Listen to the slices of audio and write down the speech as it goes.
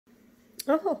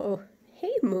Oh,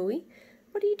 hey, Mooey.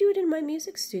 What are you doing in my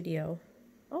music studio?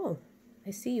 Oh,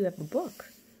 I see you have a book.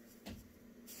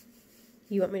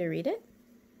 You want me to read it?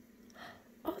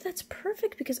 Oh, that's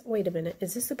perfect because, wait a minute,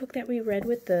 is this the book that we read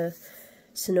with the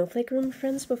Snowflake Room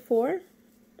friends before?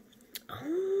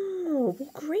 Oh, well,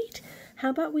 great.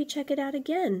 How about we check it out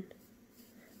again?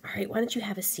 All right, why don't you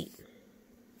have a seat?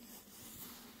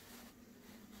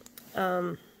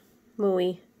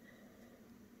 Mooey.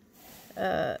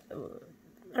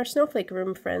 Our Snowflake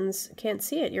Room friends can't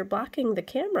see it. You're blocking the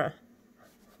camera.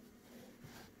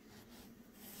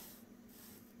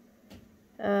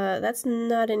 That's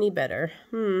not any better.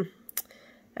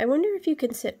 I wonder if you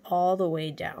can sit all the way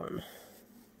down.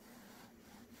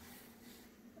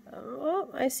 Well,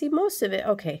 I see most of it.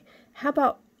 Okay, how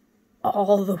about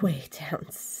all the way down,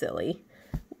 silly?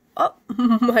 Oh,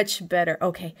 much better.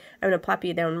 Okay, I'm going to plop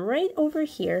you down right over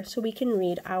here so we can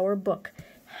read our book.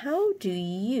 How do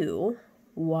you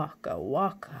wokka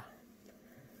wokka?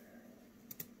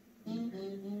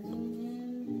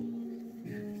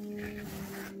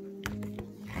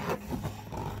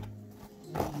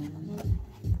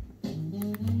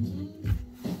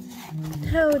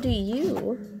 How do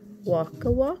you wokka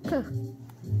wokka?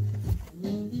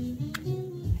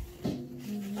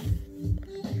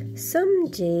 Some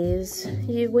days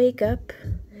you wake up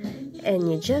and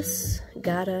you just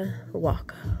gotta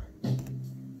wokka.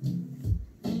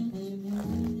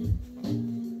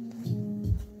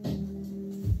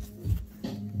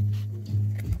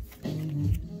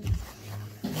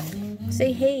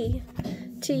 Say hey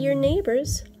to your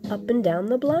neighbors up and down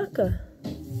the blocka.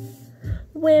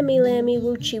 Whammy lammy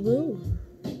woochie woo.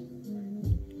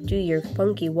 Do your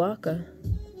funky wokka.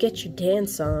 Get your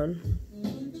dance on.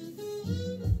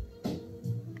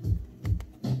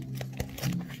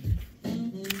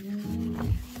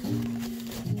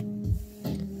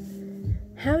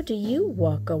 How do you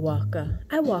wokka wokka?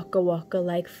 I wokka wokka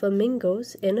like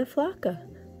flamingos in a flocka.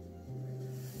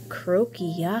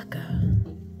 Croaky yaka.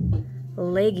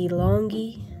 Leggy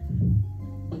longy.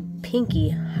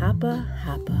 Pinky hoppa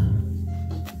hoppa.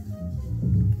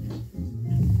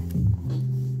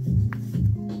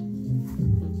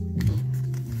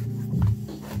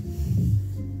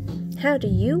 How do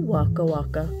you wokka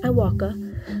wokka? I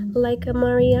wokka like a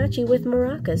mariachi with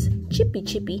maracas. Chippy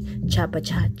chippy, chapa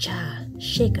cha cha,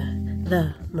 shaka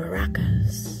the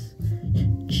maracas.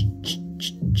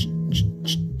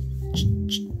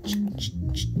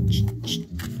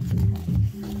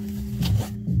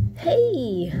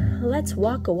 Hey, let's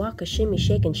wokka wokka, shimmy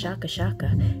shake and shaka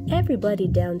shaka. Everybody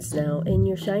dance now in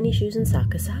your shiny shoes and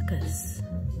saka sakas.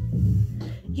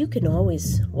 You can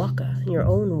always wokka your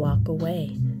own walk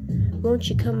away. Won't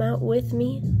you come out with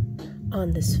me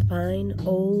on this fine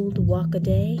old wokka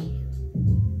day?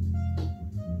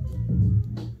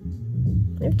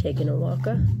 They're taking a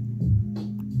wokka.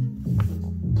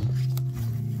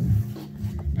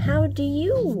 How do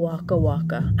you wokka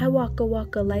wokka? I wokka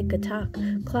wokka like a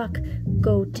clock,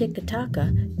 go ticka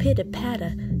taka, pitta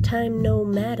patta, time no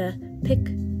matter,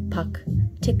 pick puck,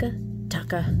 ticka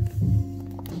taka.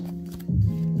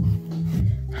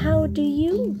 How do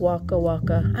you wokka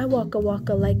wokka? I wokka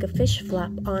wokka like a fish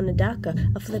flop on a docker,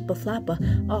 a flipper flopper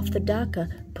off the docker.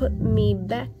 Put me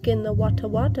back in the wata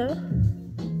wata.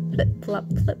 Flip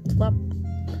flop,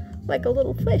 like a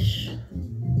little fish.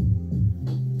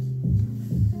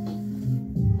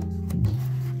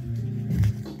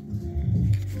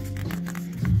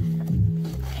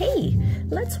 Hey,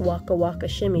 let's wokka wokka,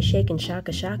 shimmy shake and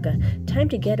shaka shaka. Time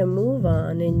to get a move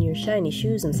on in your shiny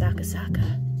shoes and saka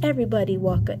saka. Everybody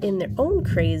wokka in their own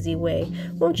crazy way.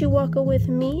 Won't you wokka with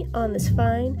me on this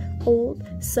fine, old,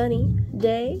 sunny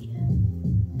day?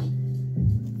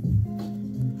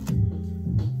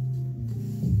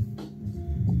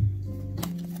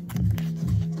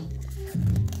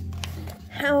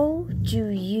 How do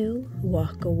you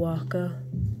wokka wokka?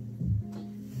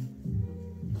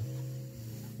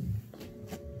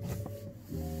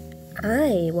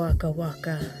 I wokka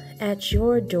wokka at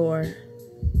your door.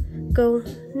 Go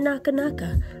knocka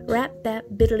knocka, rap bap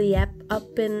biddly yap,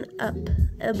 up and up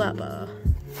a baba.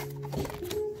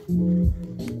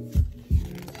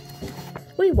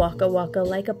 We wokka wokka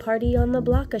like a party on the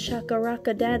block, a shaka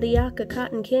rocka daddy yaka,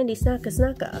 cotton candy snacka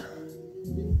snacka.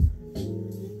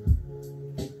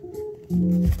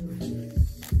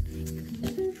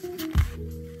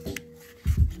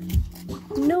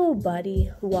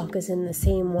 Nobody wokkas in the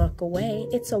same walk away.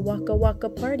 It's a wokka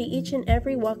wokka party each and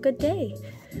every wokka day.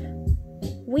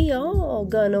 We all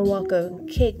gonna walk a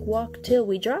cake walk till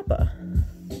we drop a.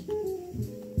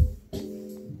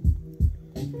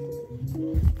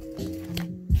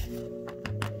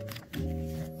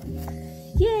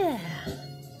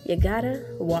 you gotta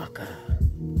wokka.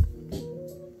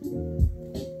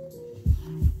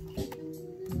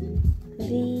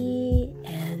 The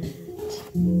end.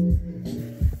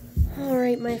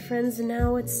 Alright, my friends,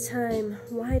 now it's time.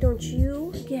 Why don't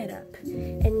you get up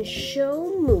and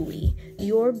show Mooey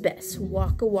your best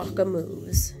wokka wokka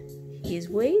moves? He's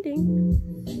waiting.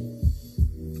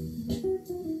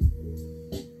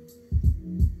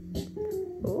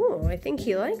 Oh, I think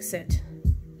he likes it.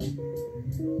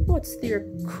 What's your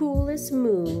coolest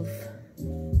move?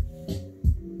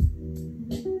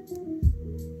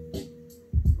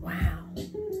 Wow.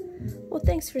 Well,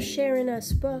 thanks for sharing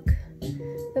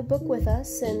the book with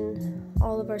us and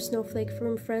all of our Snowflake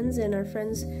Room friends and our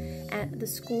friends at the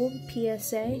school,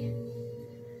 PSA.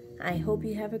 I hope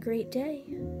you have a great day.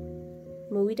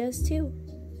 Mooey does too.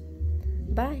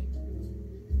 Bye.